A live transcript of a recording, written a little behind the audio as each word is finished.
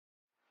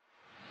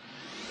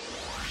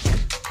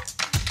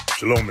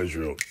Shalom,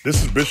 Israel.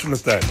 This is Bishop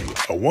Nathaniel.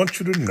 I want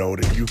you to know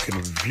that you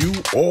can view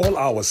all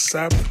our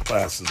Sabbath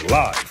classes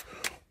live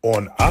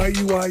on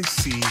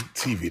IUIC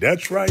TV.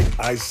 That's right,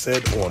 I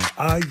said on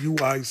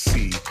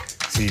IUIC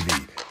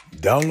TV.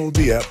 Download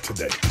the app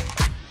today.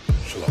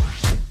 Shalom.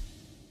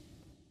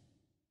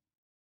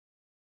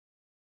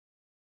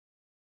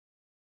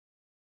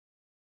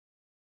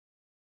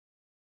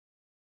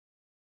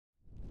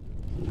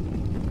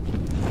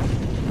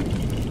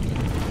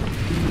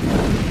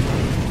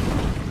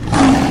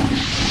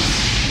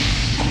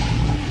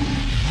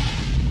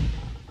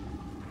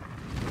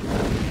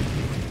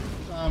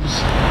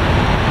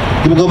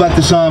 We'll go back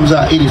to Psalms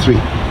 83,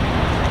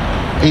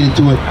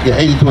 82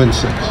 and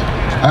 6.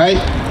 All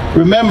right?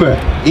 Remember,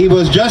 he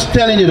was just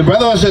telling you, the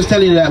brother was just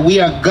telling you that we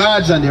are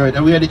gods on the earth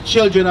and we are the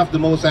children of the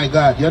Most High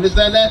God. You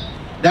understand that?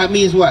 That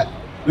means what?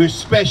 We're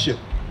special.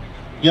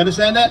 You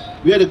understand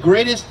that? We are the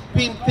greatest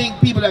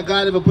people that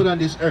God ever put on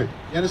this earth.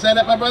 You understand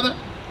that, my brother?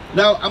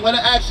 Now, I'm going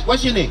to ask,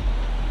 what's your name?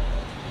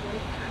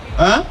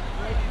 Huh?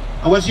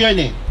 And what's your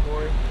name?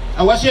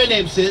 And what's your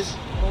name, sis?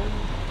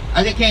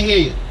 I just can't hear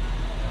you.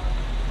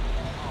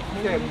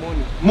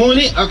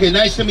 Mooney? Okay,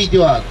 nice to meet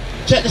you all.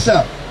 Check this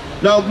out.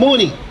 Now,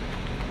 Mooney,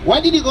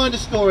 what did you go in the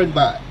store and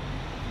buy?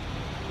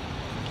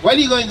 Why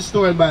did you go in the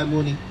store and buy,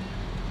 Mooney?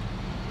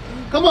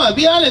 Come on,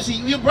 be honest.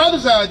 Your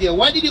brothers are out there.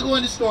 Why did you go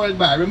in the store and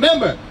buy?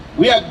 Remember,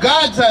 we are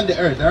gods on the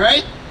earth, all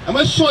right? I'm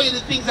going to show you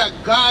the things that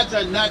gods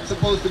are not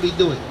supposed to be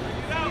doing.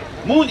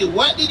 Mooney,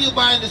 what did you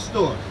buy in the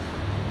store?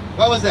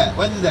 What was that?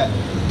 What is that?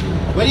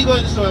 Where did you go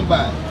in the store and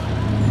buy?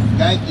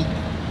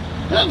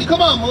 Tell me,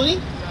 come on,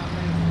 Mooney.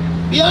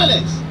 Be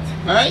honest.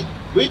 Alright?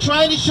 We're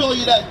trying to show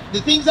you that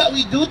the things that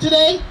we do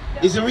today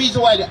is the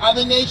reason why the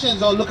other nations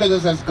don't look at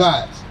us as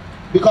gods.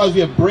 Because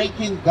we are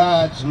breaking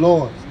God's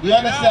laws. Do you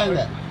understand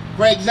that?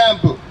 For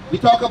example, we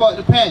talk about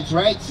the pants,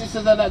 right?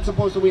 Sisters are not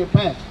supposed to wear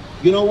pants.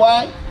 You know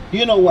why? Do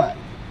you know why?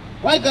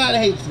 Why God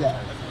hates that?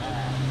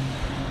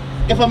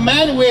 If a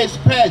man wears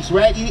pants,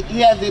 right, he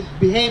has the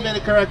behavior and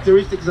the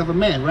characteristics of a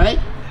man, right?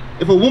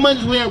 If a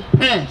woman's wearing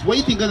pants, what do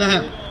you think is going to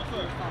happen?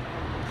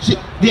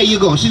 There you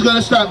go. She's going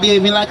to start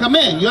behaving like a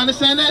man. You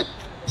understand that?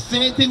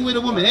 Same thing with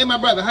a woman. Hey, my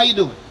brother, how you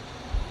doing?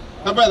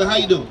 My brother, how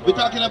you doing? We're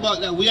talking about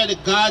that we are the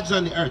gods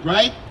on the earth,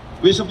 right?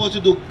 We're supposed to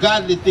do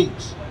godly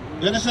things.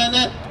 You understand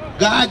that?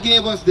 God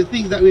gave us the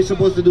things that we're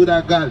supposed to do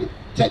that are godly.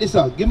 Check this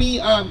out. Give me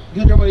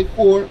Deuteronomy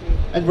 4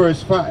 and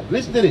verse 5.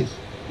 Listen to this.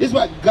 This is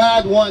what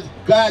God wants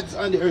gods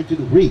on the earth to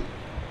do. Read.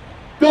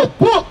 The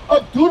book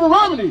of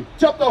Deuteronomy,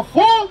 chapter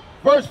 4,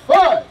 verse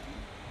 5.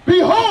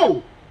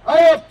 Behold, I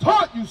have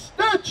taught you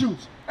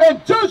statutes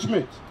and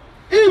judgments,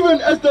 even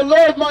as the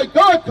Lord my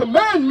God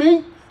command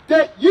me,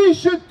 that ye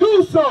should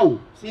do so.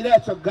 See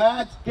that? So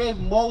God gave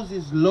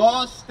Moses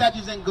laws,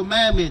 statutes, and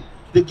commandments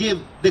to give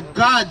the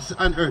gods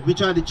on earth,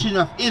 which are the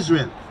children of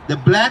Israel. The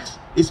blacks,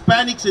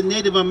 Hispanics, and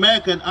Native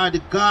American are the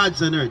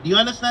gods on earth. Do you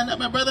understand that,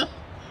 my brother?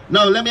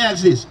 Now, let me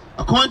ask this.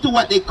 According to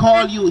what they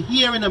call you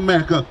here in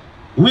America,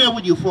 where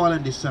would you fall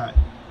on this side?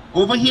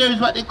 Over here is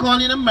what they call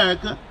you in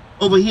America.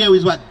 Over here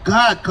is what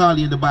God called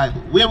you in the Bible.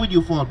 Where would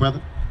you fall,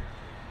 brother?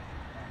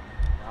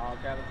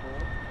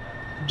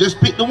 Just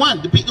pick the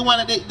one. Pick the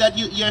one that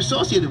you're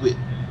associated with.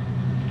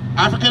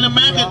 African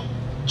American,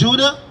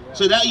 Judah.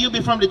 So that you'll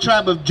be from the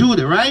tribe of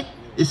Judah, right?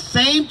 The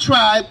same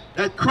tribe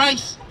that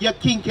Christ, your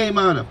king, came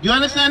out of. You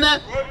understand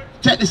that?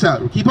 Check this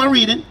out. Keep on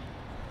reading.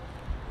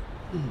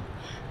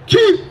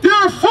 Keep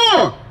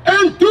therefore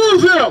and do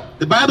them.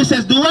 The Bible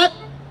says do what?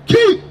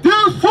 Keep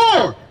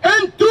therefore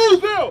and do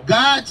them.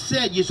 God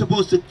said you're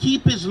supposed to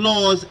keep his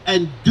laws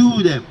and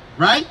do them,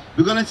 right?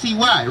 We're going to see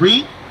why.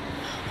 Read.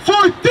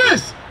 For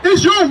this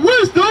is your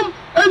wisdom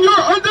and your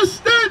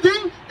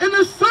understanding in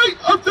the sight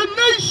of the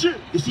nation.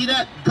 You see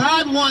that?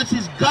 God wants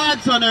his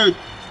gods on earth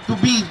to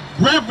be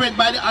revered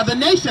by the other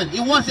nation. He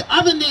wants the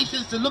other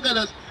nations to look at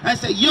us and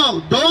say, yo,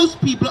 those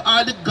people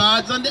are the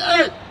gods on the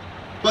earth.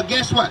 But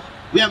guess what?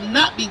 We have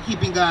not been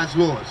keeping God's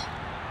laws.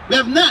 We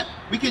have not.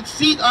 We can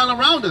see it all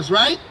around us,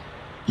 right?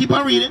 Keep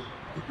on reading.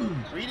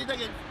 Read it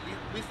again.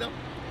 Wisdom.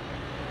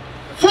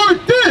 For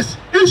this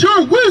is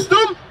your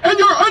wisdom and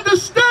your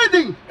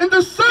understanding in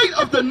the sight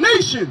of the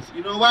nations.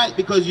 You know why?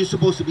 Because you're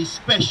supposed to be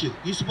special.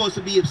 You're supposed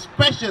to be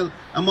special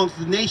amongst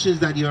the nations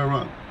that you're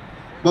around.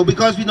 But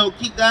because we don't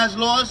keep God's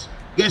laws,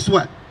 guess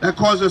what? That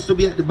causes us to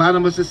be at the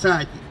bottom of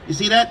society. You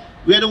see that?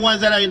 We're the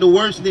ones that are in the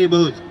worst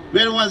neighborhoods.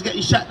 We're the ones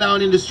getting shot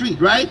down in the street,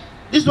 right?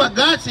 This is what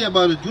God says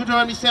about it.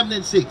 Deuteronomy 7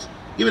 and 6.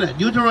 Give me that.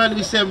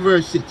 Deuteronomy 7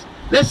 verse 6.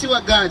 Let's see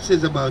what God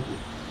says about it.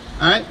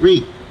 All right,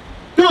 read.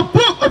 The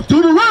book of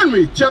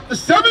Deuteronomy, chapter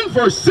 7,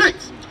 verse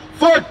 6.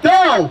 For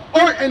thou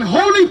art an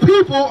holy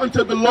people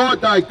unto the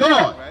Lord thy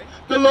God. Right.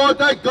 The Lord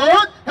thy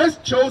God has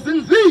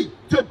chosen thee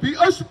to be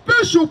a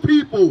special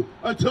people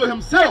unto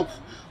himself,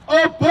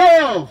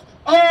 above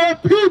all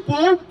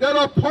people that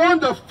are upon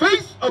the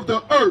face of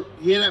the earth.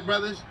 You hear that,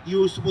 brothers?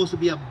 You're supposed to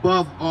be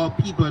above all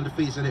people on the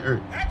face of the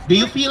earth. Do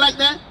you feel like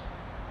that?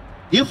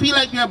 Do you feel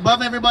like you're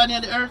above everybody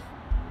on the earth?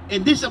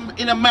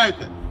 In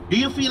America, do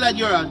you feel like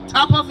you're on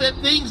top of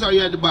things or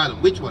you're at the bottom?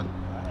 Which one?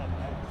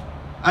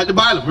 At the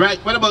bottom, right?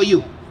 What about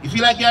you? You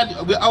feel like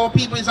our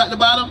people is at the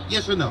bottom?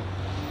 Yes or no?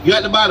 You're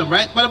at the bottom,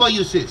 right? What about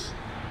you, sis?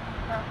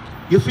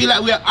 You feel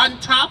like we're on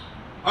top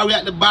or we're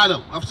at the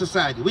bottom of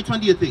society? Which one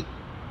do you think?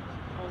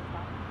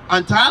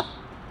 On top?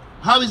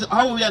 How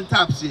are we on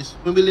top, sis,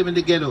 when we live in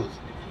the ghettos?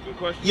 Good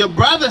question. Your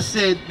brother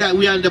said that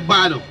we're on the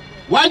bottom.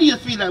 Why do you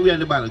feel like we're on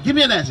the bottom? Give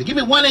me an answer. Give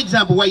me one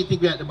example why you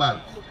think we're at the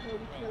bottom.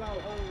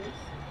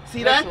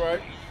 See that? That's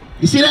right.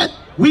 You see that?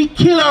 We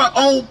kill our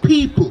own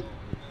people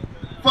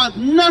for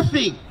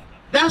nothing.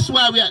 That's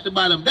why we're at the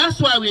bottom.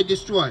 That's why we're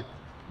destroyed.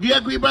 Do you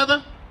agree,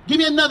 brother? Give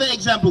me another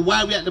example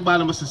why we're at the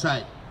bottom of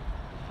society.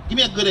 Give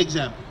me a good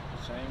example.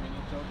 Shaming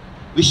each other.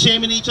 We're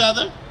shaming each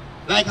other?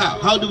 Like how?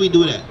 How do we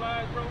do that?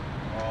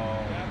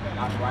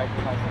 Not right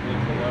because of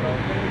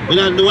living. We're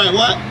not doing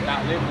what?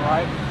 Not living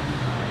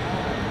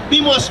right.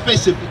 Be more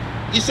specific.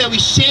 You said we're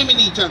shaming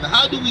each other.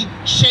 How do we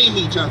shame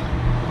each other?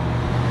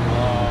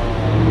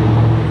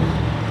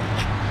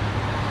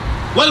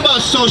 What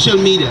about social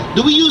media?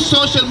 Do we use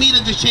social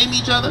media to shame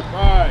each other?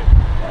 Right.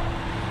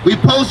 We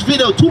post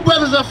video. Two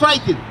brothers are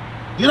fighting.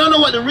 You don't know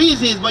what the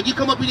reason is, but you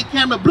come up with the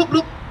camera, bloop,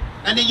 bloop,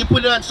 and then you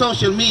put it on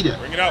social media.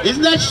 Bring it out.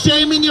 Isn't that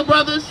shaming your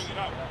brothers?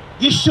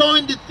 You're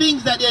showing the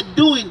things that they're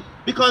doing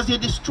because they're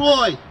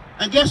destroyed.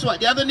 And guess what?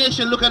 The other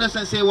nation look at us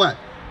and say what?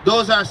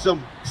 Those are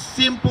some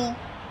simple,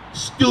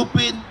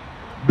 stupid,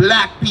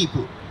 black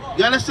people.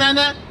 You understand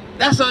that?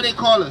 That's how they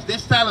call us. They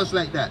style us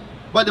like that.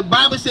 But the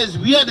Bible says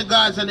we are the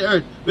gods on the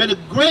earth. We're the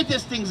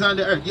greatest things on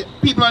the earth.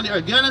 People on the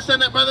earth. Do you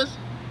understand that, brothers?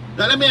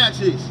 Now let me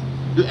ask you this.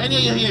 Do any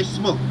of you here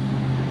smoke?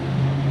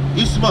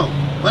 You smoke.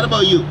 What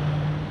about you?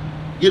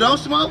 You don't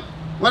smoke?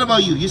 What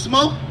about you? You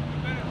smoke?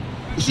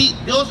 You see,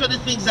 those are the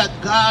things that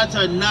gods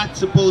are not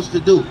supposed to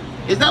do.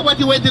 Is that what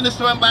you went in the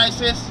store and buy,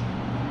 sis?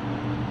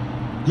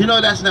 You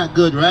know that's not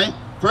good, right?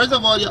 First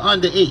of all, you're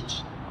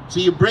underage. So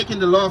you're breaking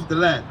the law of the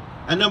land.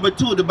 And number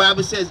two, the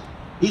Bible says,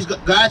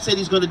 God said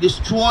he's going to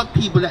destroy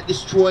people that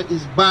destroy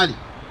his body.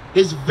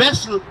 His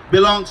vessel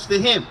belongs to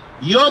him.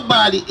 Your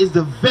body is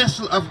the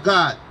vessel of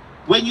God.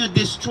 When you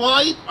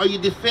destroy it or you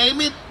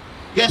defame it,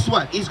 guess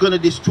what? He's going to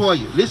destroy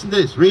you. Listen to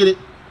this. Read it.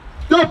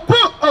 The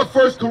book of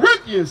 1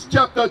 Corinthians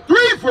chapter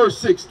 3 verse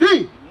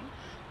 16.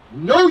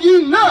 Know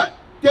ye not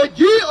that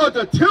ye are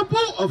the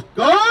temple of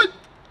God?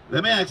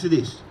 Let me ask you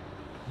this.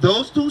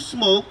 Those two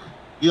smoke,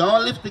 you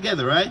all live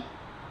together, right?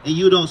 And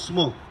you don't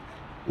smoke.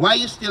 Why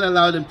you still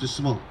allow them to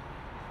smoke?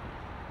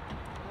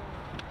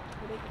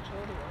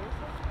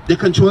 They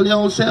control their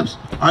own selves?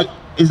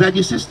 Is that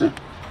your sister?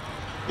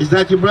 Is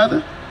that your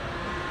brother?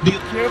 Do you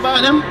care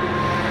about them?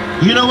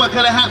 You know what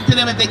gonna happen to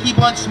them if they keep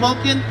on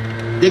smoking?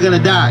 They're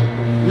gonna die.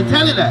 I'm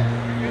telling you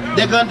that.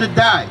 They're going to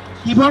die.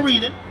 Keep on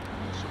reading.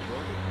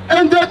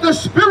 And that the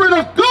Spirit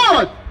of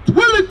God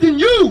dwelleth in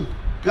you.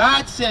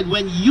 God said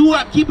when you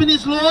are keeping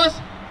his laws,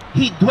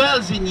 he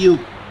dwells in you.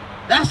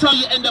 That's how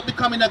you end up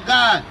becoming a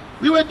God.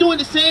 We were doing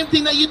the same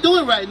thing that you're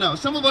doing right now.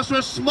 Some of us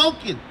were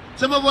smoking.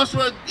 Some of us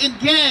were in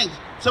gangs.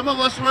 Some of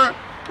us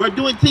were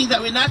doing things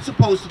that we're not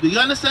supposed to do. You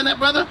understand that,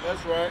 brother?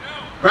 That's right.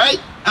 Right?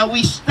 And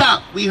we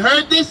stopped. We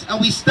heard this and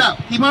we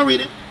stopped. Keep on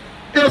reading.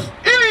 If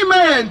any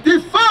man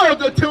defile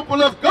the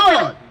temple of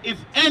God. If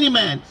any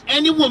man,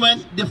 any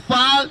woman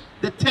defile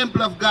the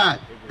temple of God.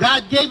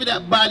 God gave you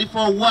that body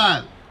for a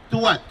while. To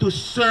what? To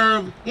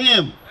serve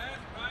him.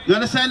 You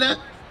understand that?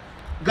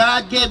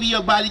 God gave you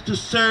your body to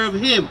serve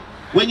him.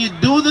 When you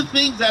do the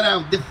things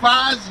that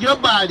defiles your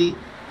body,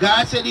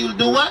 God said he will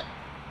do what?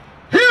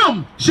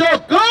 Him shall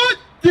God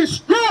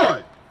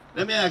destroy.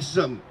 Let me ask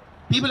you something.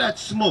 People that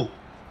smoke.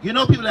 You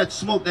know people that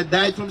smoke, that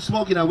died from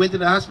smoking, that went to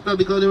the hospital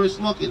because they were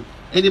smoking?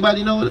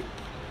 Anybody know it?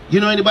 You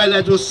know anybody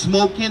that was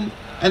smoking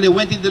and they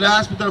went into the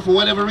hospital for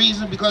whatever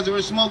reason because they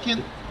were smoking?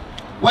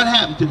 What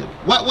happened to them?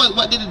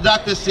 What did the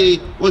doctor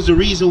say was the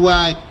reason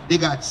why they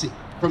got sick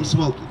from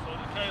smoking?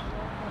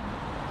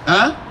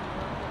 Huh?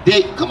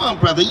 Come on,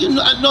 brother. You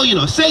know, I know you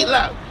know. Say it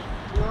loud.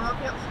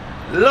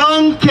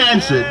 Lung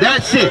cancer.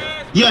 That's it.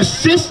 Your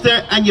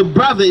sister and your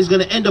brother is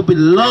going to end up with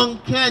lung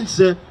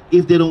cancer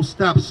if they don't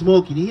stop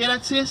smoking. You hear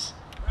that, sis?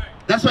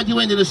 That's what you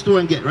went to the store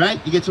and get,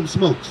 right? You get some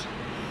smokes.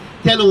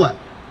 Tell you what.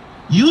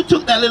 You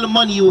took that little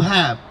money you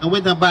have and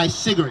went and buy a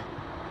cigarette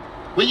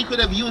when you could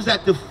have used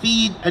that to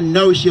feed and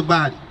nourish your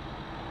body.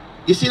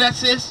 You see that,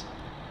 sis?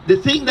 The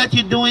thing that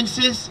you're doing,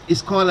 sis,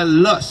 is called a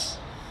lust.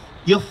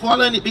 You're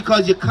following it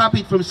because you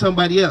copied from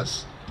somebody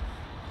else.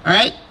 All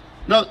right?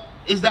 Now,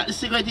 is that the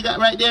cigarette you got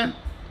right there?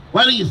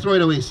 Why don't you throw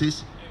it away,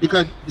 sis?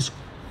 Because it's...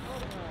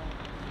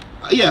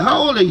 Yeah, how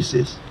old are you,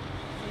 sis?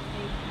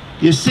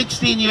 You're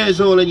 16 years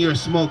old and you're a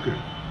smoker.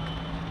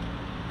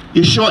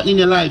 You're shortening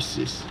your life,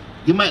 sis.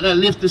 You might not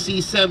live to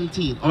see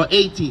 17 or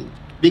 18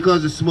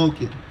 because of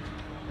smoking.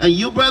 And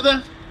you,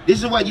 brother,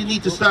 this is what you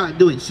need to start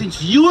doing.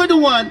 Since you are the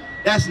one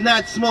that's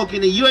not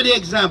smoking and you're the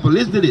example,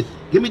 listen to this.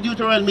 Give me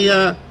Deuteronomy,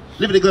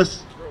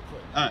 Leviticus.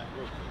 All right.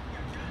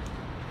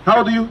 How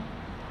old are you?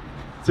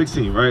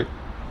 16, right?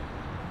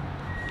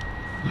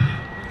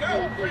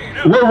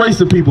 What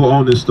race of people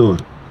own this store?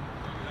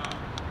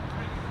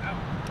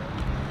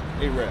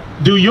 Arab.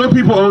 Do your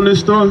people own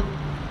this store?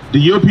 Do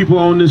your people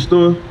own this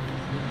store?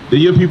 Do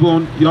your people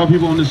own, y'all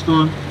people own this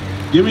store?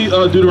 Give me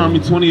Deuteronomy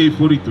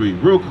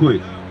 28:43, real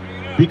quick.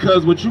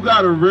 Because what you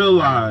gotta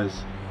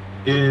realize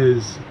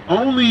is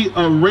only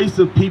a race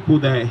of people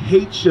that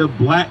hate your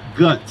black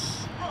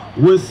guts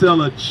would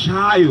sell a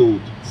child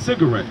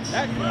cigarettes.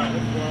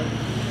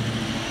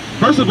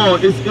 First of all,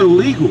 it's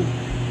illegal.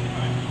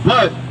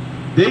 But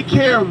they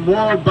care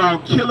more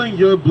about killing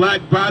your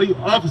black body,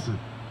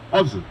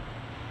 officer.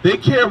 They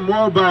care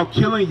more about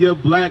killing your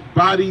black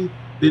body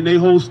than their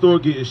whole store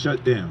getting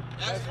shut down.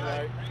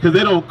 Because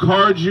they don't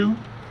card you.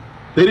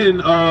 They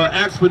didn't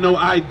ask for no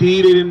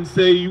ID. They didn't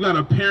say you got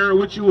a parent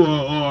with you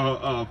or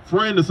a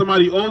friend or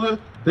somebody older.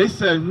 They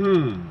said,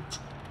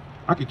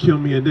 I could kill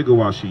me a nigga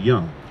while she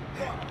young.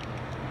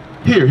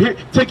 Here,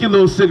 take your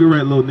little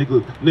cigarette, little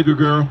nigga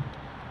girl,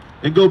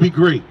 and go be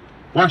great.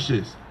 Watch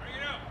this.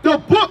 The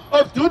book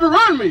of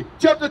Deuteronomy,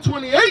 chapter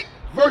 28,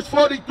 verse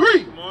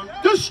 43.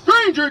 The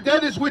stranger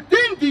that is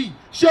within thee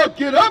shall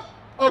get up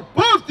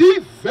above thee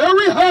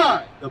very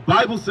high. The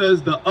Bible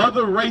says the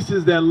other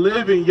races that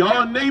live in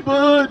your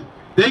neighborhood,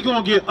 they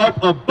gonna get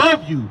up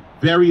above you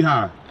very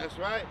high. That's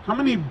right. How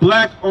many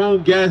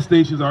black-owned gas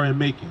stations are in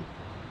Macon?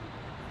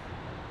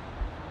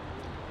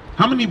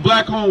 How many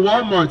black-owned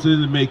Walmarts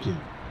are in Macon?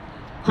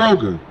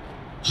 Kroger,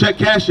 check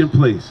cash in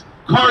place,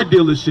 car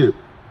dealership,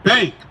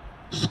 bank,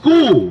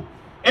 school,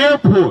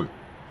 airport.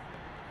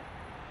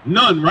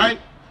 None, right?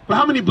 But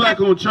how many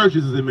black-owned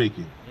churches is it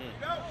making?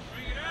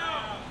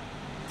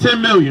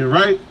 10 million,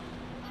 right?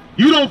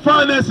 You don't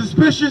find that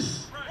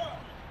suspicious?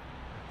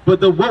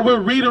 But what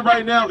we're reading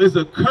right now is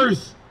a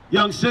curse,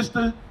 young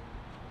sister.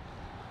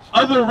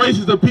 Other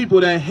races of people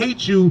that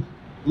hate you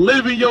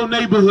live in your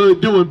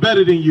neighborhood doing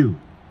better than you.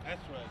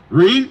 That's right.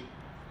 Read.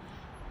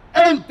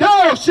 And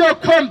thou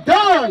shalt come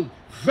down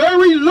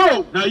very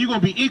low. Now you're going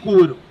to be equal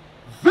with them.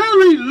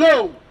 Very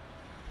low.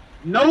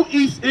 No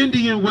East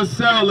Indian would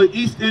sell an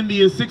East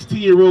Indian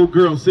 16-year-old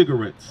girl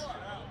cigarettes.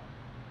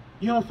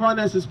 You don't find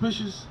that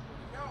suspicious?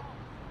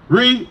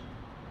 Read.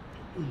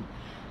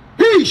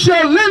 He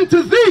shall lend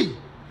to thee,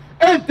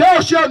 and thou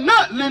shalt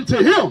not lend to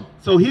him.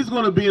 So he's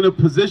going to be in a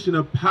position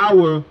of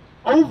power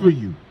over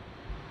you.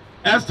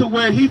 As to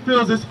where he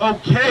feels it's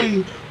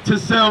okay to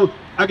sell,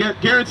 I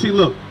guarantee,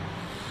 look,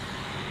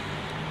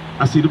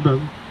 I see the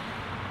brother.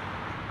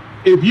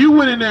 If you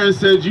went in there and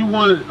said you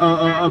wanted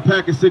a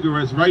pack of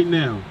cigarettes right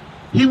now,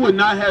 he would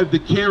not have the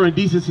care and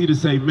decency to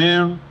say,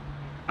 ma'am,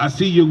 I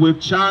see you're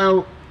with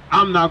child,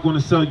 I'm not going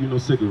to sell you no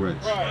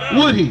cigarettes. Right.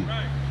 Would he?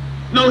 Right.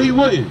 No, he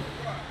wouldn't.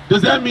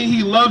 Does that mean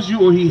he loves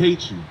you or he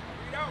hates you?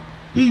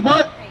 He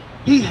what?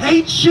 He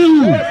hates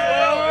you.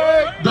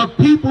 The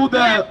people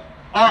that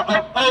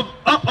are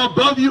up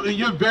above you in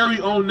your very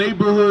own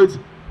neighborhoods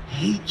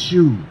hate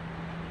you.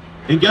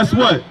 And guess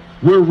what?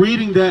 We're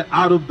reading that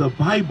out of the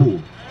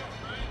Bible.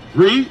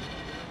 Read.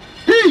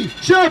 He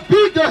shall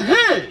be the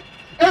head,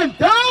 and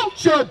thou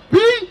shalt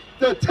be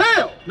the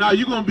tail. Now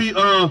you're going to be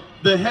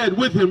the head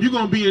with him. You're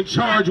going to be in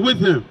charge with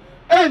him.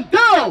 And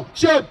thou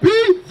shalt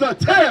be the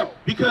tail.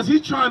 Because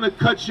he's trying to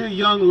cut your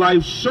young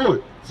life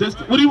short.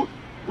 Sister,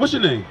 what's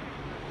your name?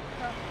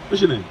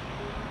 What's your name?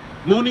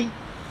 Mooney?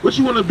 What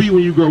you want to be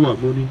when you grow up,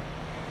 Mooney?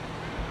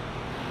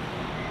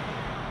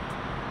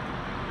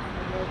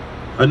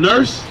 A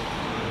nurse?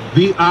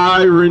 The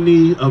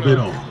irony of it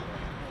all.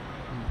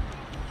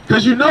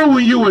 Because you know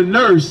when you're a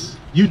nurse,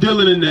 you're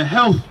dealing in the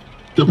health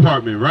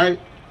department, right?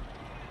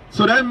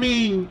 So that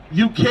means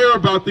you care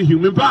about the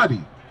human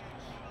body.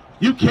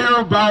 You care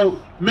about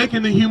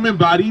making the human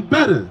body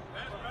better.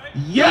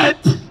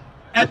 Yet,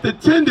 at the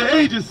tender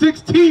age of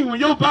 16, when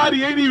your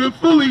body ain't even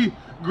fully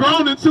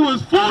grown into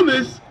its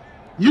fullness,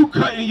 you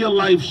cutting your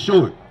life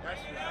short.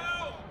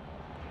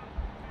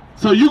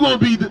 So you're going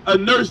to be a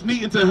nurse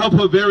needing to help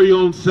her very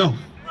own self.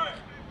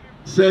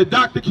 Said,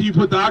 doctor, can you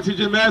put the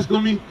oxygen mask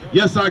on me?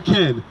 Yes, I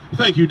can.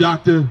 Thank you,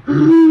 doctor.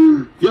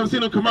 You ever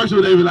seen a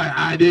commercial? They be like,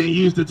 I didn't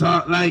used to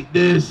talk like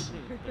this.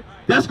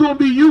 That's going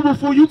to be you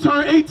before you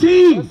turn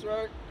 18. That's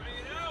right.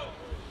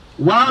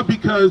 Why?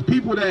 Because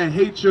people that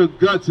hate your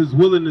guts is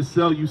willing to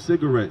sell you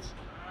cigarettes.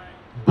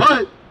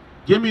 But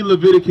give me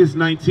Leviticus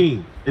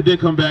 19. It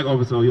didn't come back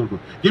over, so you don't go.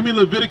 Give me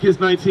Leviticus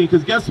 19,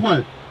 because guess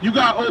what? You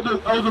got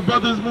older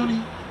brothers,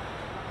 Mooney?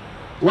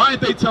 Why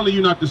ain't they telling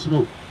you not to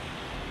smoke?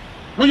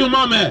 Where your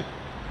mom at?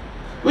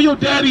 Where your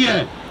daddy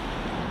at?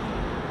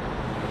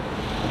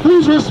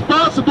 Who's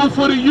responsible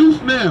for the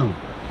youth now?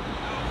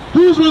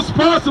 Who's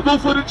responsible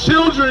for the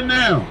children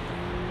now?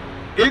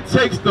 It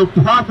takes the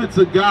prophets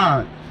of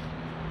God,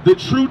 the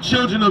true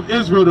children of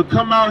Israel, to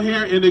come out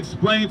here and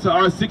explain to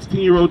our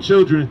 16-year-old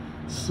children,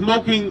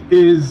 smoking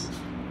is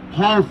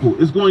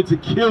harmful. It's going to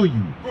kill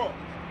you.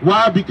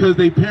 Why? Because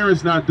their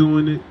parents not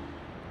doing it.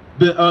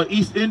 The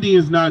East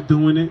Indians not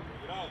doing it.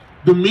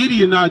 The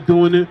media not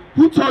doing it.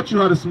 Who taught you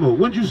how to smoke?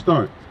 When did you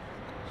start?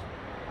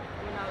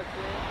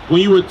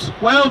 When you were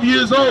 12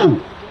 years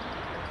old.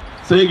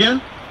 Say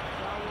again?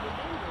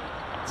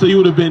 So you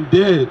would have been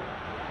dead.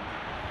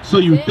 So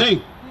you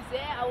think. You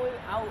said I was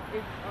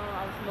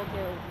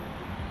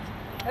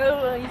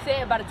smoking. You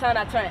said by the time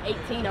I turn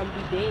 18, I'm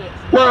gonna be dead.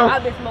 Well,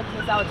 I've been smoking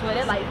since I was 12.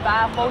 That's like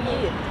 5-4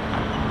 years.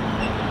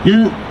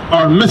 you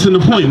are missing the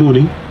point,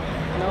 Mooney. No,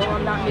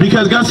 I'm not.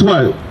 Because guess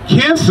what?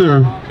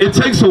 Cancer, it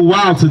takes a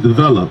while to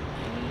develop.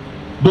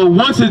 But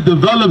once it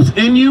develops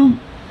in you,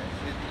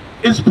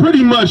 it's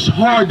pretty much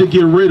hard to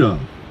get rid of.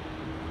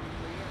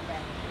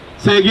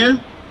 Say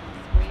again?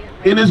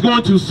 And it's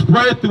going to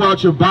spread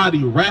throughout your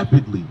body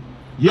rapidly.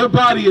 Your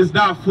body is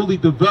not fully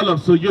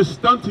developed, so you're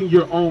stunting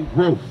your own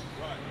growth.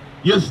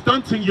 You're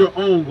stunting your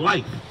own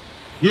life.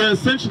 You're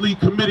essentially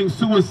committing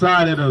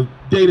suicide at a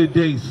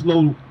day-to-day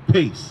slow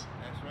pace.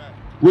 That's right.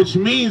 Which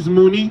means,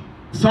 Mooney,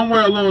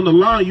 somewhere along the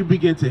line, you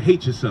begin to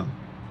hate yourself.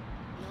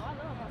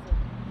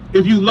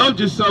 If you loved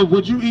yourself,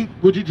 would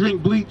you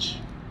drink bleach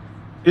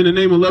in the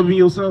name of loving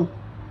yourself?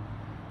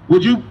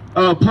 Would you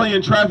play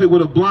in traffic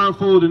with a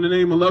blindfold in the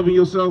name of loving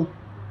yourself?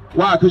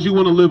 Why? Because you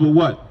want to live a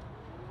what?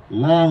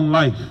 Long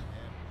life.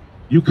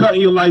 You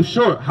cutting your life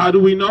short. How do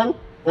we know?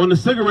 On the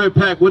cigarette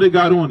pack, what it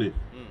got on it?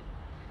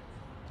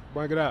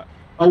 Bring it up.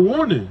 A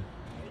warning.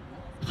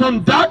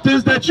 From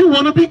doctors that you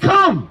want to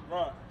become.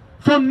 Right.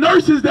 From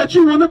nurses that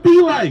you want to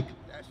be like.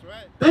 That's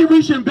right. They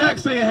reaching back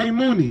saying, hey,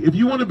 Mooney, if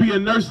you want to be a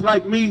nurse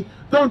like me,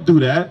 don't do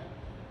that.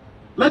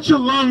 Let your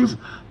lungs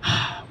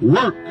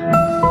work.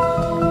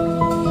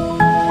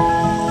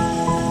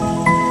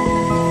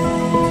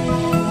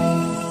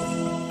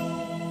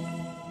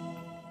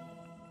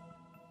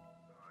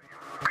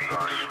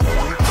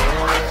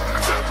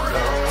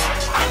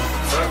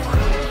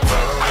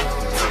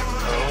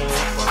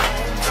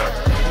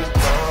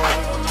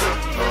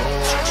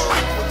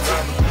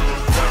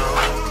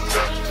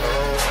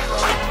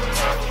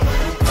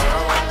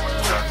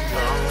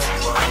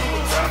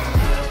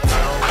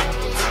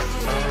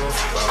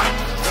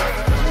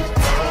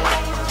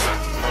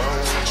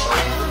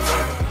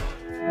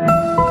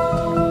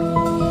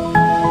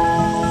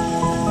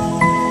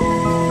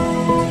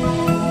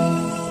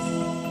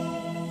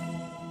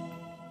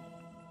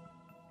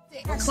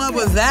 Club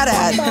was that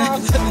at?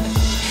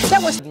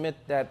 That was admit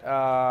that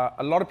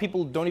a lot of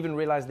people don't even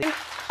realize they.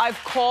 I've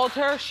called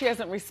her. She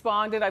hasn't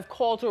responded. I've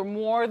called her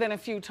more than a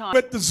few times.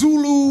 With the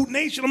Zulu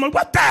Nation, I'm like,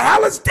 what the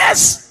hell is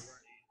this?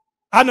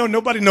 I know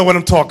nobody know what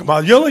I'm talking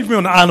about. You'll leave me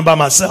on the island by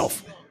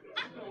myself.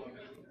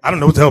 I don't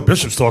know what the hell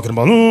Bishop's talking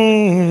about.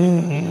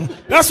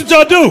 That's what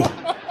y'all do.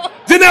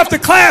 Then after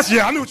class,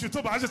 yeah, I knew what you were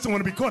talking about. I just don't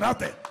want to be caught out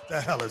there.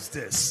 The hell is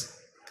this?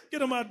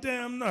 Get on my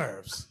damn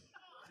nerves.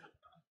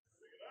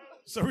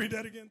 So read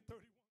that again.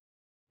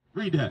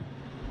 Read that.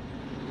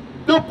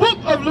 The book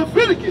of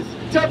Leviticus,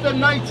 chapter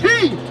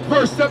 19,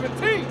 verse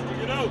 17.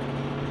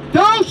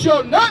 Thou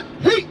shalt not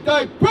hate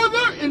thy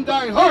brother in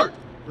thine heart.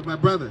 But my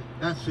brother,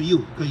 that's for you.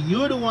 Because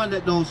you're the one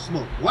that don't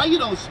smoke. Why you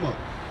don't smoke?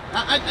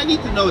 I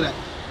need to know that.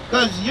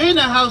 Because you're in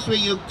a house where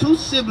your two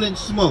siblings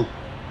smoke.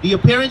 Do your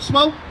parents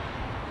smoke?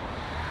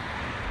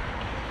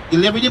 You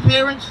live with your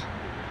parents?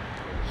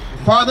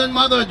 Your father and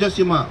mother, or just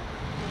your mom?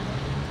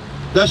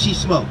 Does she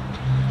smoke?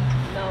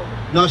 No.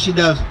 No, she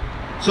doesn't.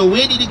 So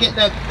where did you get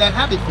that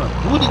habit from?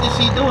 Who did you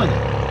see doing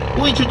it?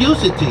 Who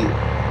introduced it to you?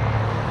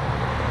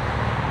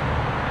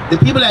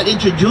 The people that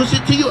introduce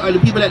it to you are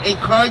the people that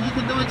encourage you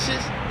to do it,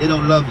 sis. They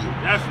don't love you.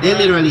 They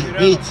literally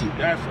hate you.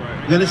 That's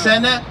right. You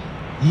understand that?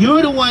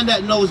 You're the one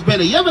that knows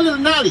better. You have a little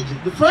knowledge.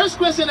 The first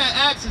question I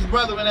asked his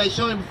brother when I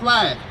showed him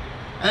flyers,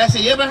 and I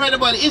said, you ever heard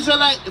about the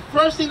Israelite? The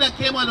first thing that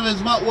came out of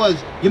his mouth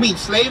was, you mean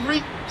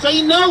slavery? So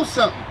he knows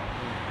something,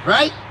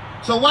 right?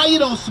 So why you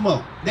don't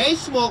smoke? They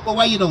smoke, but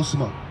why you don't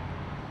smoke?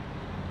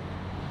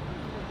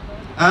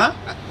 Huh?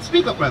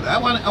 Speak up, brother. I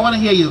want to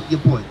hear your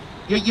point.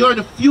 You're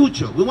the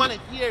future. We want to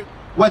hear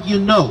what you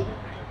know.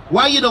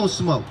 Why you don't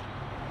smoke?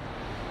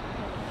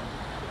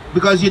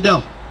 Because you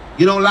don't.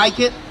 You don't like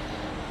it?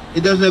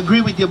 It doesn't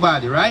agree with your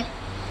body, right?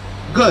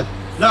 Good.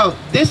 Now,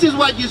 this is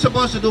what you're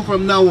supposed to do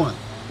from now on.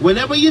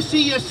 Whenever you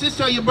see your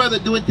sister or your brother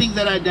doing things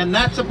that they're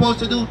not supposed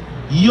to do,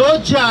 your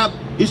job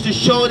is to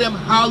show them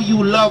how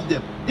you love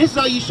them. This is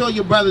how you show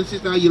your brother and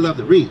sister how you love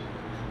them. Read.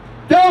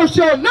 Thou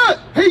shalt not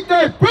hate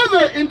thy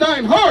brother in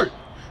thine heart.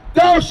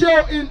 Thou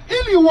shalt in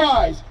any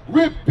wise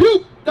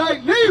rebuke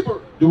thy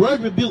neighbor. The word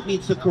rebuke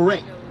means to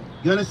correct.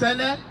 You understand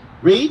that?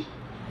 Read.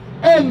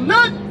 And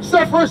not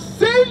suffer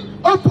sin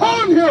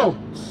upon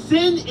him.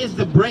 Sin is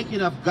the breaking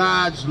of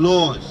God's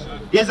laws.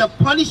 There's a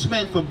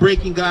punishment for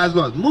breaking God's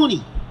laws.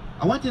 Mooney,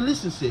 I want you to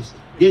listen, sis.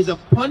 There's a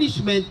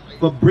punishment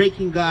for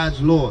breaking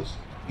God's laws.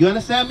 You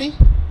understand me?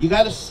 You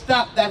got to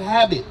stop that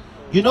habit.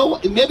 You know,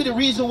 maybe the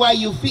reason why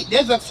you feel,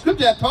 there's a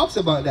scripture that talks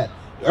about that.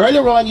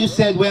 Earlier on you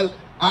said, well,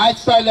 I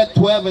started at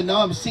 12 and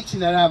now I'm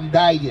 16 and I haven't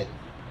died yet.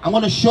 I'm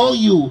going to show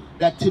you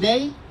that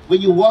today,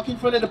 when you walk in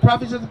front of the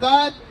prophets of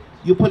God,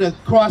 you put a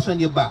cross on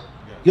your back.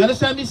 You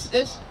understand me,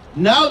 sis?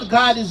 Now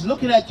God is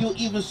looking at you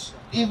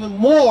even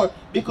more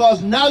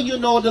because now you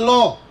know the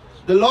law.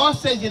 The law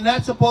says you're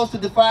not supposed to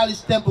defile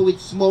his temple with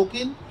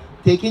smoking,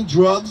 taking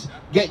drugs,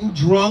 getting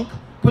drunk,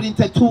 putting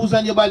tattoos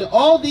on your body.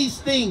 All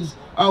these things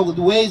are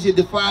the ways you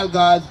defile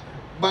God's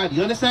body.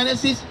 You understand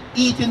this? Is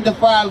eating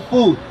defiled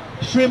food,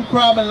 shrimp,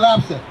 crab, and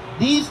lobster.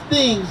 These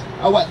things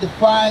are what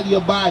defile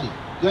your body.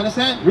 You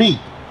understand? Read.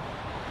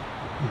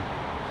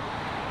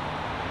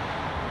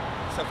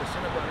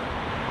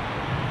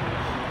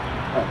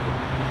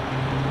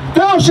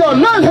 Thou shalt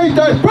not hate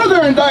thy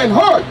brother in thine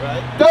heart.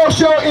 Thou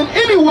shalt in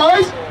any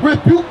wise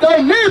rebuke thy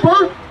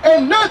neighbor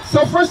and not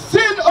suffer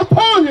sin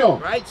upon him.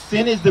 Right?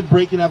 Sin is the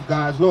breaking of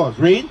God's laws.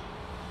 Read.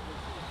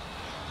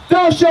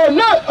 Thou shalt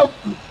not.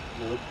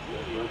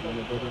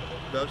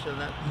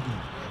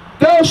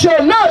 Thou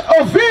shalt not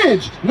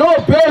avenge nor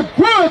bear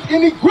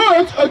any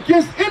grudge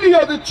against any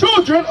of the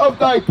children of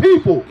thy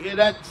people. Yeah,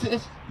 that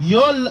says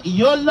your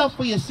love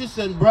for your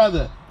sister and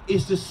brother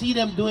is to see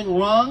them doing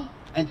wrong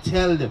and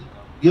tell them.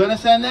 You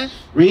understand that?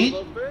 Read.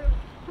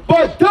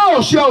 But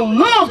thou shalt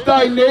love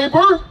thy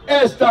neighbor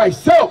as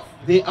thyself.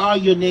 They are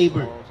your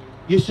neighbor.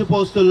 You're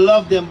supposed to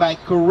love them by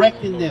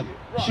correcting them.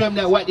 Show them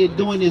that what they're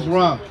doing is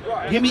wrong.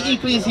 Give me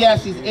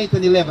Ecclesiastes 8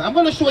 and 11. I'm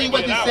going to show you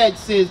what it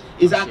says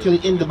is actually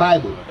in the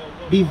Bible.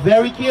 Be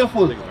very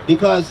careful,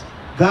 because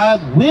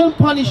God will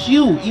punish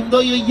you even though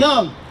you're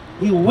young.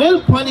 He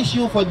will punish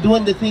you for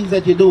doing the things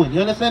that you're doing.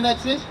 You understand that,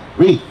 sis?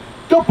 Read.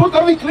 The book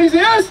of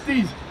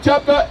Ecclesiastes,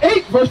 chapter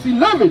 8, verse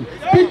 11.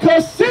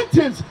 Because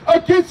sentence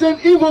against an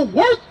evil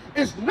work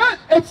is not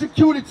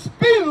executed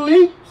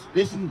speedily.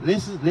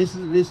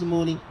 Listen,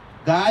 Mooney.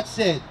 God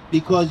said,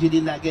 because you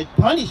did not get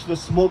punished for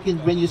smoking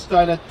when you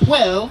start at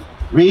 12.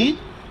 Read.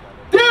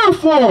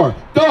 Therefore,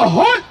 the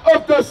heart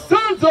of the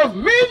sons of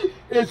men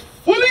is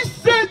fully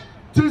set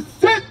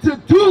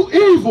to do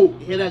evil.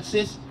 You hear that,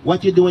 sis?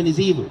 What you're doing is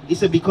evil. He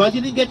said, because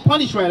you didn't get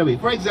punished right away.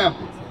 For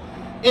example,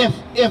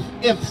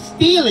 if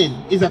stealing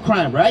is a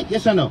crime, right?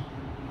 Yes or no?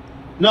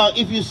 Now,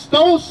 if you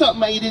stole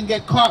something and you didn't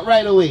get caught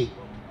right away,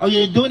 or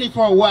you're doing it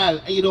for a while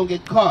and you don't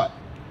get caught,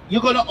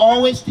 you're going to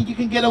always think you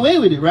can get away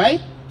with it, right?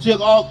 So you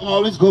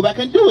always go back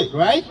and do it,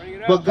 right?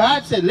 But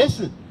God said,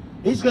 listen,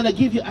 He's going to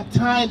give you a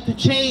time to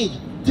change.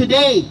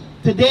 Today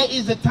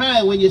is the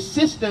time when your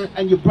sister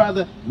and your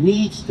brother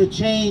needs to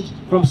change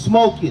from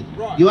smoking.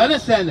 You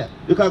understand that?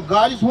 Because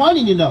God is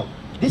warning you now.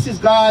 This is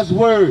God's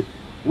word.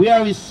 We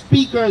are His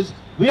speakers.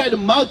 We are the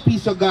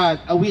mouthpiece of God,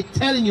 and we're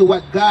telling you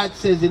what God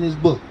says in His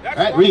book. All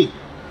right, read.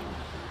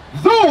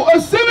 Though a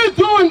sinner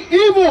doing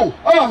evil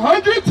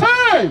 100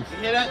 times. You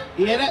hear that?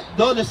 You hear that?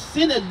 Though the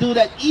sinner do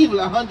that evil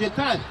 100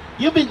 times.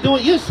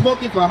 You're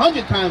smoking for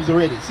 100 times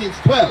already since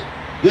 12.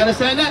 You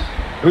understand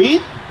that?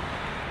 Read.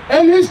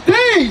 And his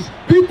days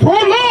be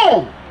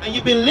prolonged. And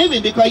you've been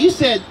living, because you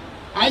said,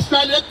 I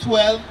started at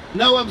 12,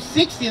 now I'm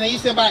 16, and you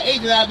said by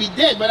 18 I'll be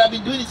dead, but I've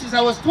been doing it since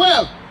I was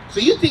 12. So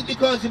you think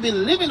because you've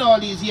been living all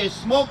these years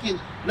smoking,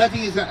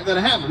 nothing is going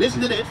to happen.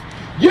 Listen to this.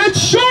 Yet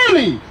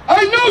surely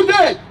I know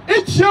that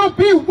it shall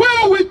be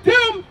well with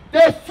them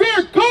that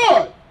fear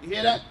God. You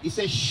hear that? He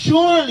says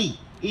surely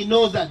He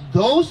knows that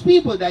those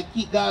people that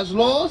keep God's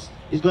laws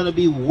is going to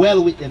be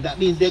well with them. That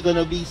means they're going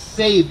to be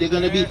saved. They're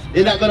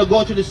not going to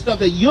go through the stuff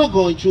that you're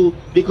going through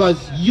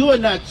because you're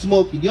not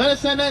smoking. You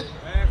understand that?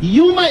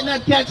 You might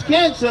not catch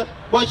cancer,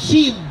 but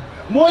she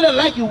more than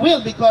likely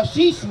will because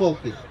she's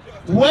smoking.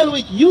 Well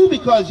with you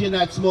because you're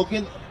not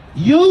smoking.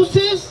 You,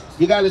 sis,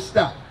 you got to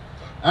stop.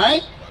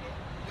 Alright?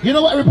 You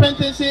know what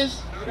repentance is?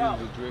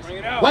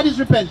 What is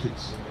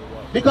repentance?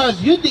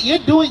 Because you're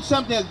doing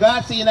something that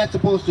God said you're not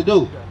supposed to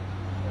do.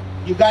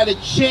 You got to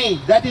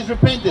change. That is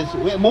repentance.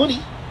 Wait, Mooney,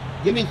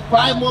 give me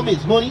 5 more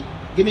minutes. Mooney,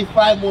 give me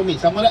 5 more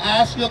minutes. I'm going to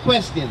ask you a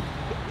question.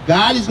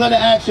 God is going to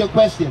ask you a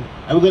question,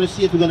 and we're going to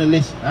see if we're going to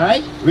listen.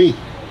 Alright? Read.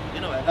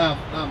 You know,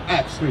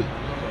 Acts 3.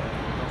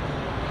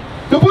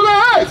 The book of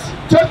Acts,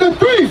 chapter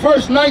 3,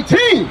 verse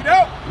 19.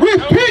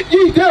 Repent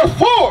ye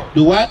therefore.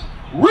 Do what?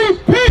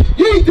 Repent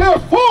ye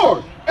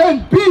therefore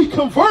and be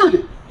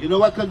converted. You know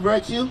what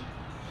converts you?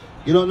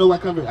 You don't know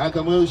what converts. I'm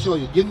going to show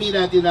you. Give me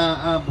that in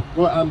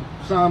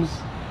Psalms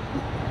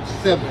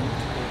 7.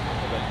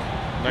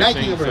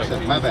 19 verse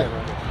 7. My bad.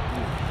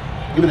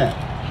 Give me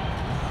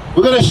that.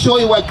 We're going to show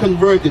you what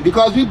converted,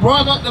 because we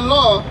brought up the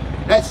law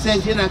that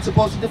says you're not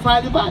supposed to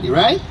defile the body,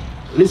 right?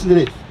 Listen to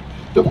this.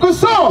 The book of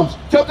Psalms,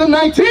 chapter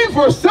 19,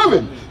 verse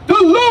 7. The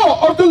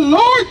law of the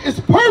Lord is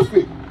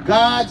perfect.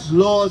 God's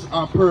laws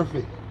are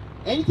perfect.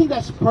 Anything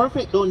that's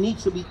perfect don't need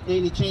to be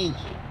any change.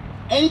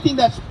 Anything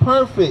that's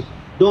perfect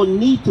don't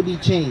need to be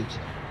changed.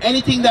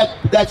 Anything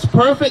that's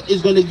perfect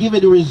is going to give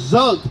you the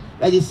result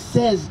that it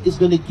says it's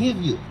going to give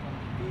you.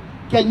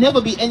 Can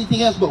never be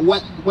anything else but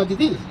what it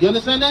is. You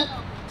understand that?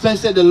 So I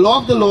said the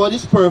law of the Lord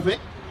is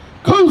perfect.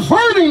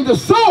 Converting the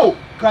soul.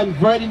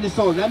 Converting the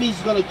soul. That means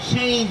it's going to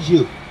change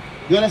you.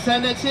 You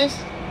understand that, sis?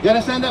 You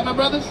understand that, my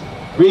brothers?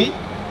 Read.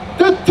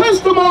 The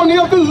testimony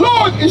of the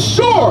Lord is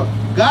sure.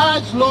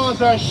 God's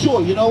laws are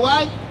sure. You know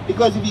why?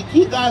 Because if you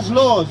keep God's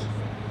laws,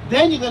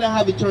 then you're going to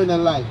have eternal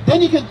life.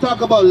 Then you can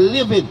talk about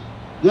living.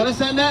 You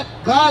understand that?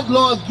 God's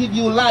laws give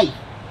you life.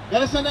 You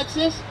understand that,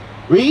 sis?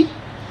 Read.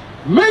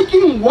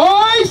 Making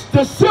wise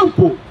the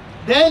simple.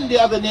 Then the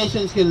other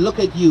nations can look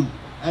at you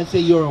and say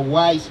you're a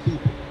wise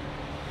people.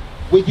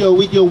 With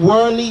your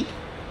worldly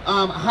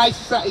high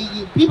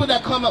society, people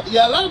that come up, a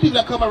lot of people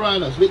that come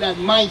around us with that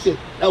mindset,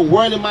 that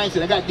worldly mindset,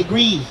 that got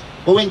degrees.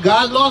 But when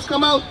God's laws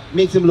come out, it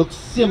makes them look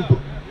simple.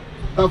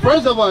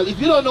 First of all, if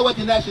you don't know what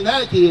your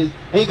nationality is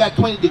and you got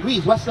 20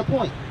 degrees, what's the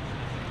point?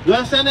 You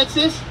understand that,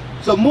 sis?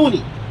 So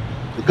Mooney,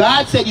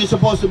 God said you're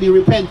supposed to be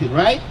repenting,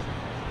 right?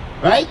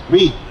 Right?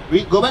 Read.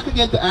 Go back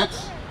again to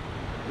Acts.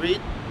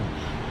 Read.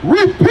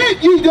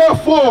 Repent ye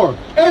therefore,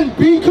 and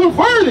be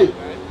converted,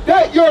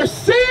 that your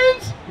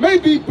sins may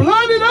be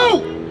blotted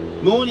out.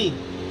 Mooney,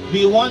 do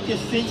you want your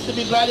sins to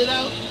be blotted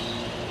out?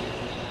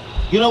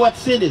 You know what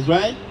sin is,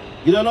 right?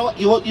 You don't know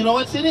what you know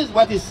what sin is?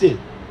 What is sin?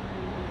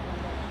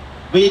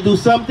 When you do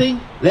something,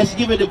 let's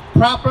give it a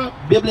proper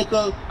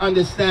biblical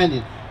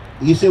understanding.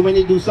 You say when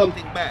you do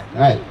something bad.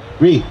 All right,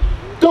 read.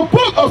 The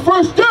book of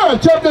 1 John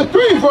chapter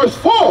 3 verse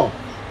 4.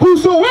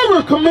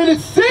 Whosoever committed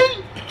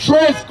sin,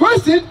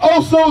 transgresseth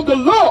also the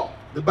law.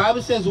 The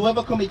Bible says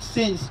whoever commits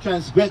sins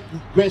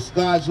transgress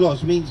God's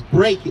laws, means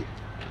break it.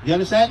 You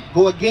understand?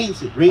 Go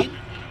against it. Read.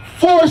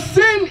 For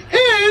sin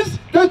is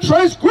the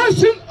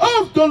transgression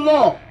of the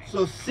law.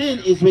 So sin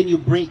is when you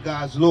break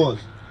God's laws.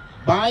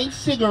 Buying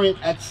cigarette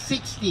at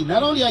 16,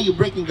 not only are you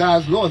breaking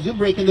God's laws, you're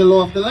breaking the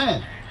law of the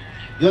land.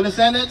 You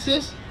understand that,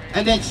 sis?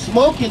 And then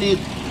smoking it,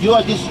 you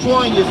are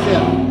destroying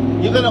yourself.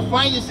 You're going to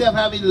find yourself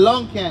having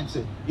lung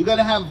cancer. You're going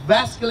to have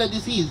vascular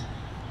disease,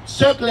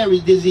 circulatory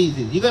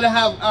diseases. You're going to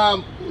have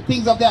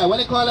things of that. What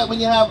do they call that when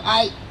you have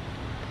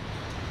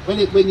when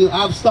you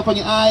have stuff on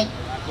your eye?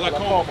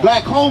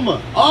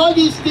 Glaucoma. All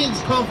these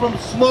things come from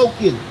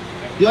smoking.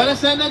 You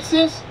understand that,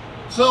 sis?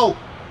 So,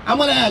 I'm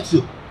going to ask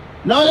you,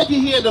 now that you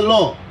hear the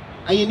law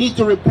and you need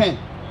to repent,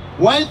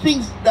 one of the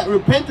things that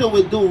repenter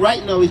would do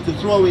right now is to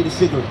throw away the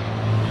cigarette.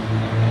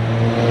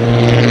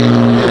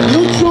 If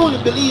you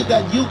truly believe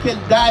that you can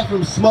die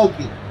from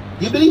smoking,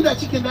 you believe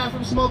that you can die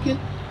from smoking?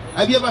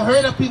 Have you ever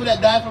heard of people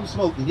that die from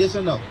smoking? Yes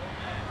or no?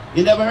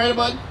 You never heard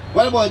about it?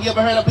 What about, have you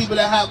ever heard of people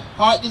that have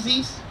heart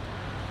disease?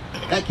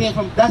 That came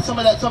from, that's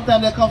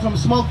sometimes that comes from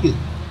smoking.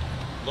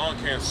 Lung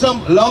cancer.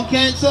 Some lung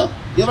cancer.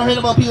 You ever heard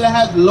about people that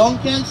have lung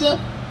cancer?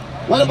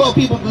 What about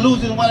people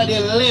losing one of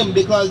their limb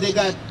because they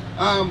got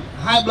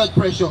high blood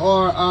pressure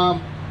or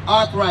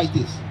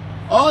arthritis?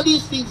 All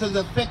these things are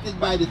affected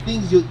by the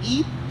things you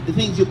eat, the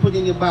things you put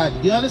in your body.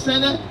 Do you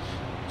understand that?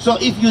 So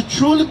if you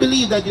truly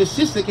believe that your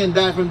sister can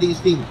die from these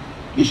things,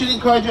 you should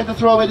encourage her to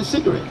throw away the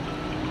cigarette.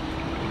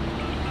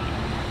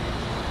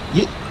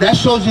 That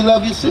shows you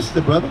love your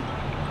sister, brother.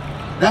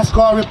 That's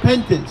called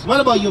repentance. What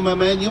about you, my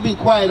man? You've been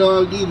quiet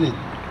all evening.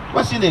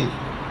 What's your name?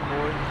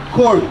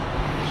 Corey.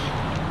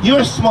 You're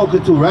a smoker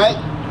too, right?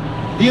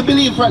 Do you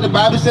believe what the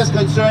Bible says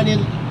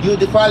concerning you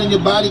defiling your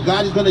body,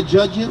 God is going to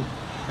judge you?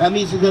 That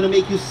means He's going to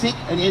make you sick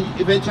and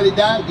eventually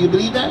die. Do you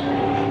believe that?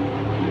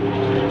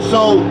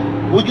 So,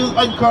 would you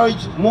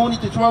encourage Mooney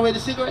to throw away the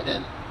cigarette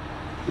then?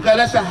 Because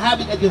that's a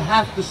habit that you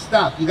have to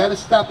stop. You got to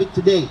stop it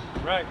today.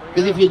 Right.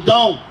 Because if you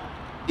don't,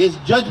 there's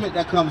judgment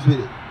that comes with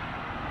it.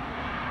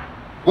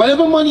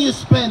 Whatever money you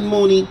spend,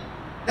 Mooney,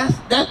 that's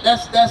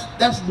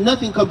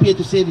nothing compared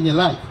to saving your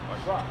life.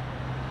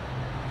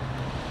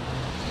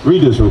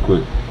 Read this real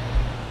quick.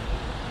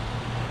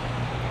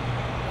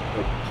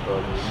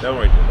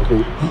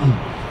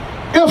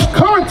 If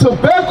current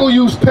tobacco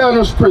use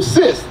patterns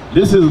persist,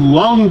 this is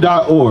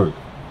lung.org.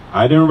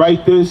 I didn't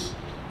write this.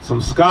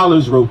 Some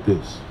scholars wrote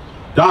this.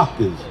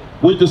 Doctors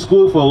went to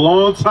school for a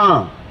long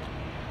time.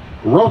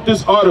 Wrote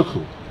this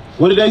article.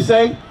 What did they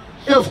say?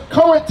 If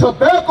current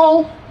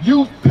tobacco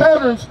use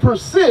patterns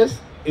persist,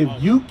 if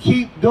you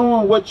keep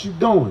doing what you're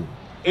doing,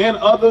 and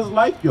others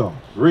like y'all,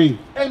 read.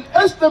 An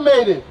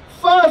estimated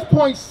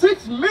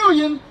 5.6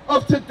 million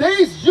of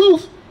today's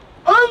youth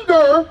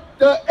under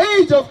the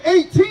age of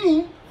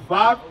 18.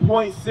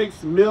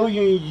 5.6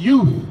 million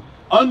youth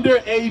under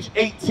age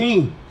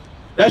 18.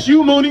 That's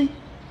you, Mooney.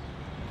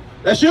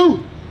 That's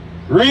you.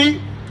 Read.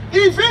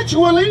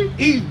 Eventually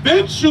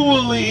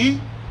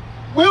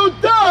will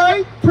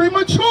die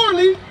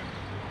prematurely.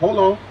 Hold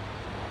on.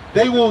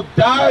 They will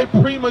die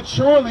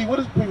prematurely. What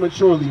does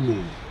prematurely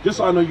mean? Just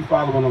so I know you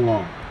following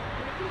along.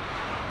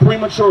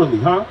 Prematurely,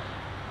 huh?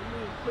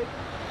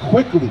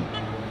 Quickly.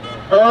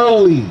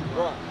 Early.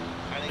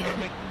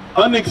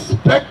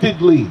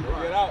 Unexpectedly.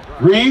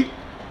 Read.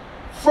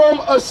 From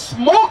a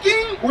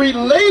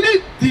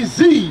smoking-related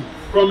disease.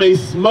 From a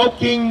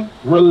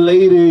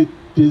smoking-related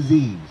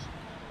disease.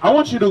 I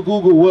want you to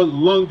Google what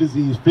lung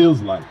disease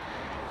feels like.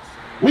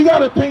 We got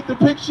to paint the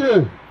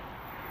picture.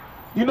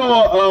 You know,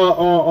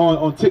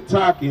 on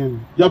TikTok,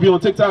 and y'all be on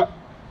TikTok?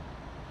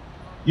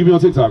 You be on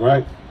TikTok,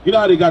 right? You know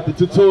how they got the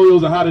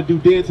tutorials on how to do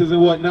dances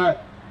and whatnot?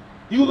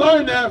 You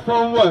learn that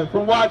from what?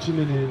 From watching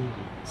it and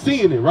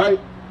seeing it, right?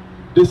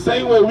 The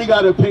same way we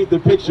got to paint the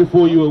picture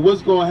for you of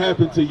what's going to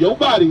happen to your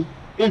body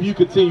if you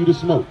continue to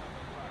smoke.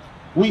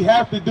 We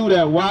have to do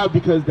that. Why?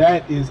 Because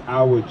that is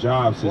our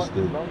job,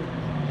 sister.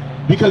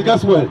 Because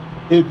guess what?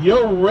 If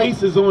your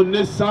race is on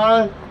this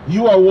sign,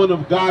 you are one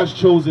of God's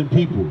chosen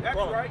people. That's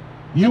right.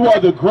 You are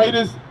the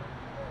greatest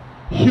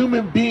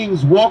human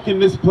beings walking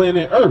this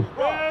planet Earth.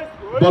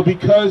 But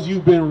because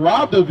you've been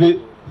robbed of it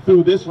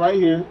through this right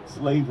here,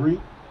 slavery.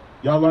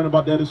 Y'all learn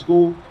about that at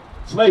school?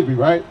 Slavery,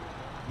 right?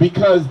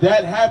 Because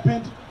that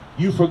happened,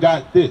 you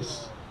forgot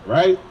this,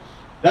 right?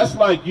 That's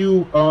like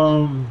you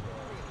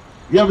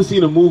ever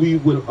seen a movie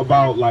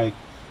about like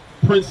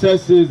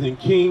princesses and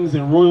kings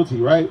and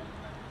royalty, right?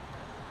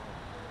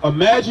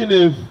 Imagine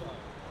if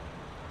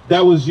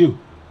that was you.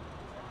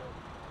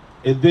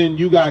 And then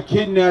you got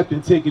kidnapped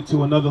and taken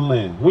to another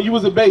land when you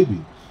was a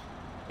baby.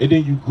 And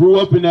then you grew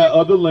up in that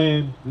other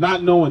land,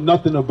 not knowing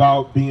nothing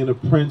about being a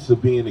prince or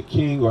being a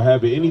king or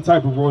having any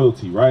type of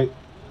royalty, right?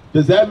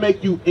 Does that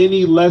make you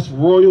any less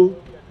royal?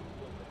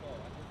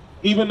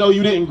 Even though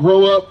you didn't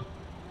grow up?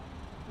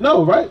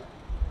 No, right?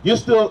 You're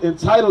still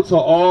entitled to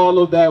all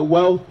of that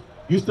wealth.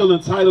 You're still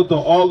entitled to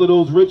all of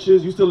those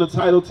riches. You're still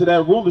entitled to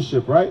that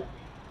rulership, right?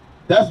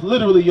 That's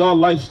literally your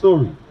life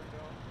story.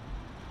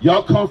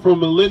 Y'all come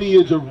from a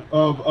lineage of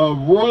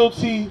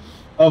royalty,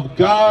 of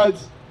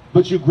gods,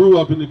 but you grew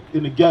up in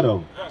the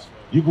ghetto.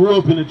 You grew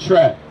up in the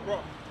trap.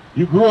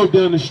 You grew up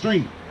down the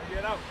street.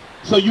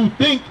 So you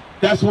think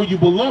that's where you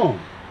belong.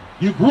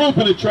 You grew up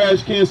in a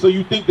trash can, so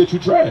you think that you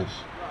trash.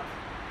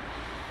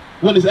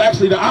 When it's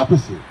actually the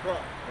opposite.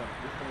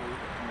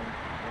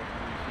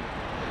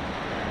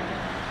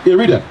 Yeah,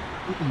 read that.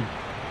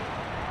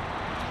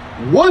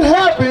 What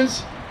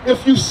happens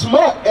if you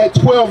smoke at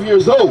 12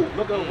 years old?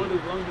 Look at what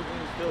his lung disease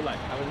feel like.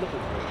 I was looking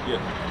for it.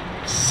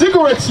 Yeah.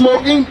 Cigarette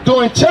smoking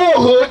during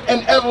childhood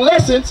and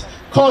adolescence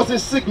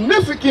causes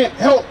significant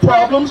health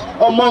problems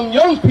among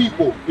young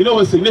people. You know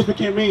what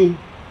significant means?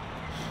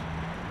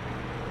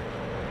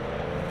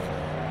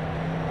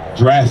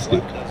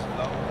 Drastic.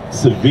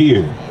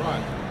 Severe.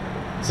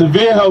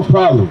 Severe health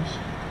problems.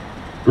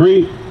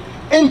 Read.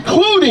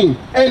 Including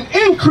an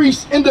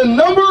increase in the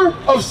number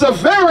of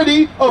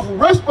severity of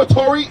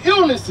respiratory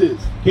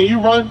illnesses. Can you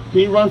run? Can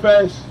you run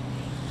fast?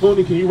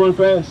 Mooney, can you run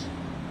fast?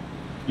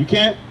 You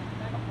can't?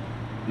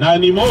 Not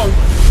anymore.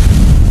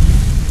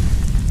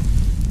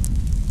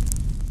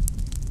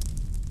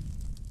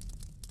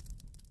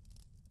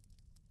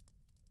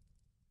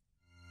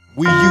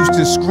 We used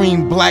to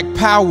scream black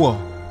power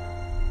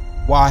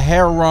while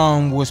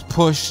heroin was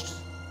pushed.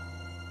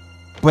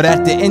 But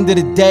at the end of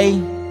the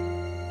day,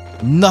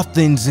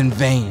 nothing's in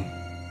vain.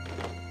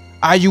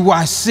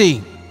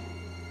 IUIC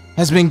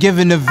has been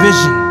given a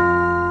vision.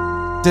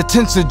 The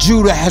tents of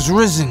Judah has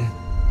risen.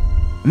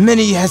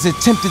 Many has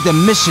attempted the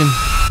mission.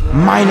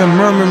 Minor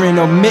murmuring,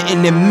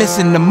 omitting, and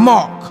missing the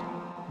mark.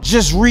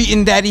 Just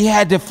reading that he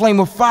had the flame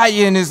of fire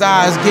in his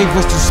eyes gave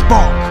us the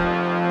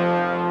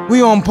spark.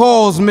 We on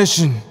Paul's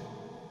mission.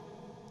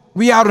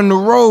 We out on the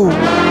road,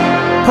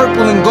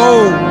 purple and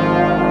gold.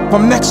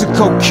 From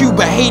Mexico,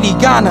 Cuba, Haiti,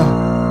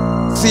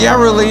 Ghana,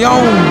 Sierra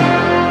Leone.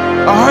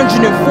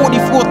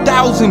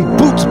 144,000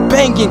 boots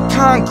banging,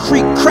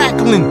 concrete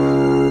crackling.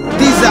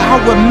 These are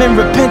our men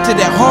repented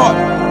at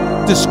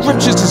heart. The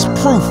scriptures is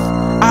proof.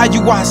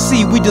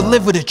 IUIC, we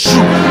deliver the truth.